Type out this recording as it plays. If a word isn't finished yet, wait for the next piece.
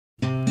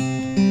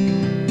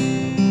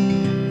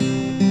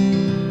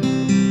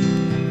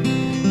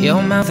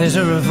Your mouth is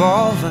a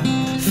revolver,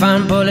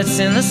 find bullets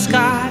in the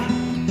sky.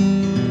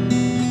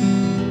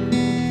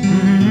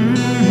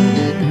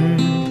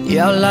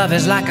 Your love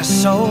is like a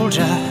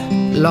soldier,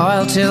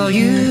 loyal till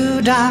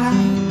you die.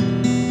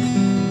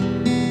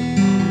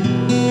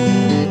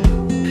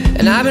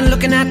 And I've been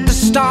looking at the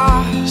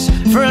stars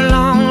for a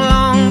long,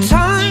 long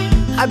time.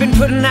 I've been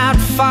putting out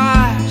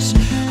fires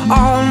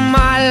all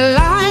my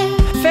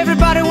life.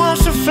 Everybody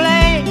wants a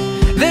flame,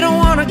 they don't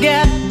want to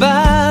get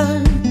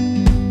burned.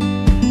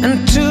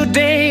 And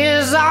today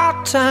is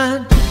our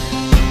turn.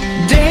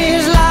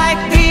 Days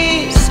like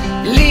these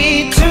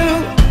lead to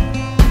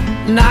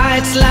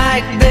nights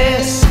like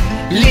this,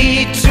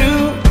 lead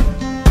to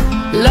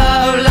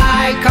love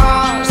like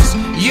ours.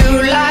 You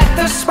light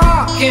the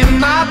spark in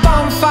my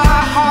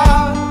bonfire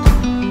heart.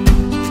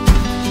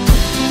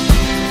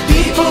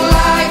 People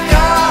like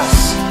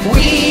us,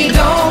 we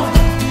don't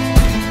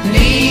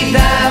need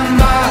that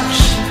much.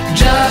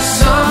 Just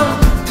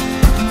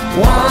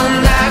someone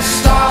that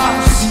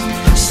starts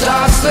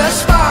the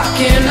spark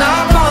in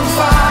our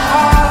bonfire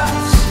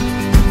hearts.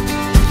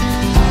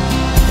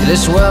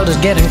 This world is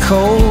getting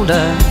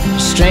colder,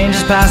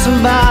 strangers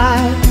passing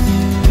by.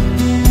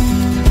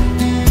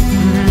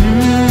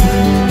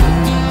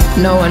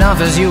 No one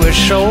offers you a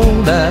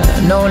shoulder,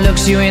 no one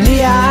looks you in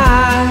the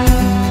eye.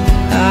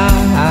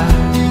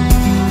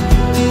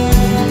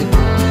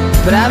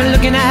 But I've been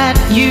looking at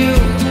you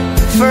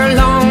for a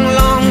long,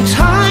 long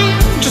time,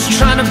 just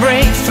trying to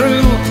break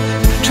through,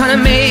 trying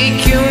to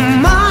make you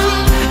mine.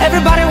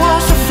 Everybody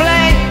wants a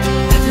flame,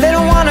 they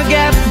don't want to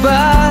get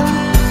burned.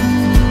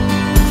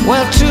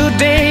 Well,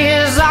 today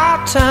is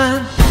our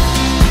turn.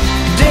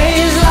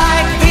 Days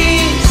like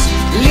these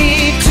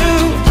lead to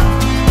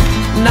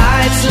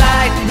nights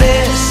like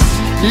this,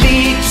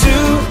 lead to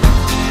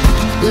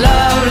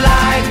love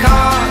like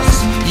ours.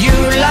 You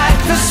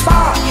light the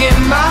spark in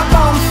my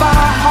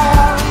bonfire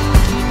heart.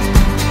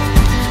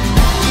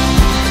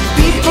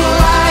 People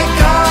like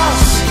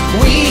us,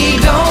 we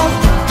don't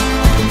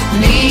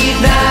need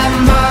that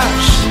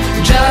much.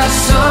 Just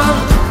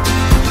someone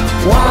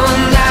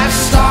that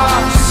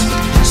starts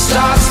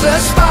the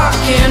spark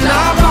in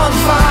our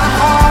bonfire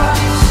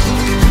hearts.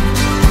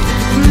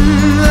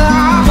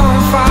 Our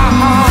bonfire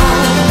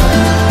hearts.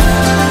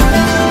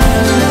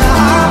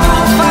 Our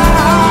bonfire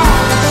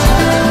hearts.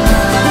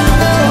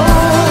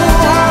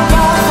 Our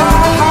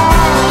bonfire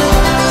hearts.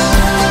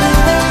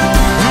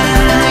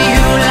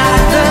 You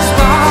light the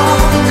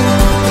spark.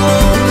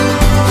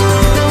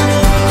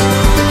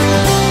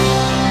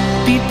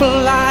 People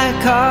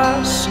like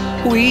us,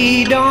 we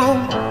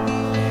don't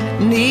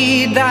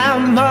need that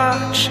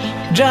much.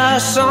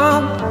 Just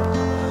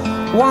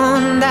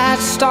someone that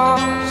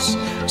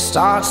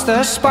starts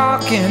the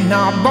spark in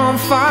our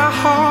bonfire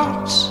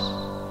hearts.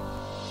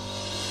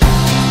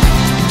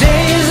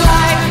 Days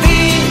like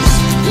these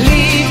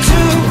lead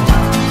to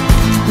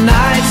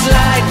nights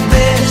like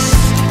this,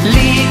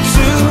 lead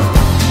to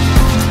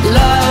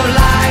love.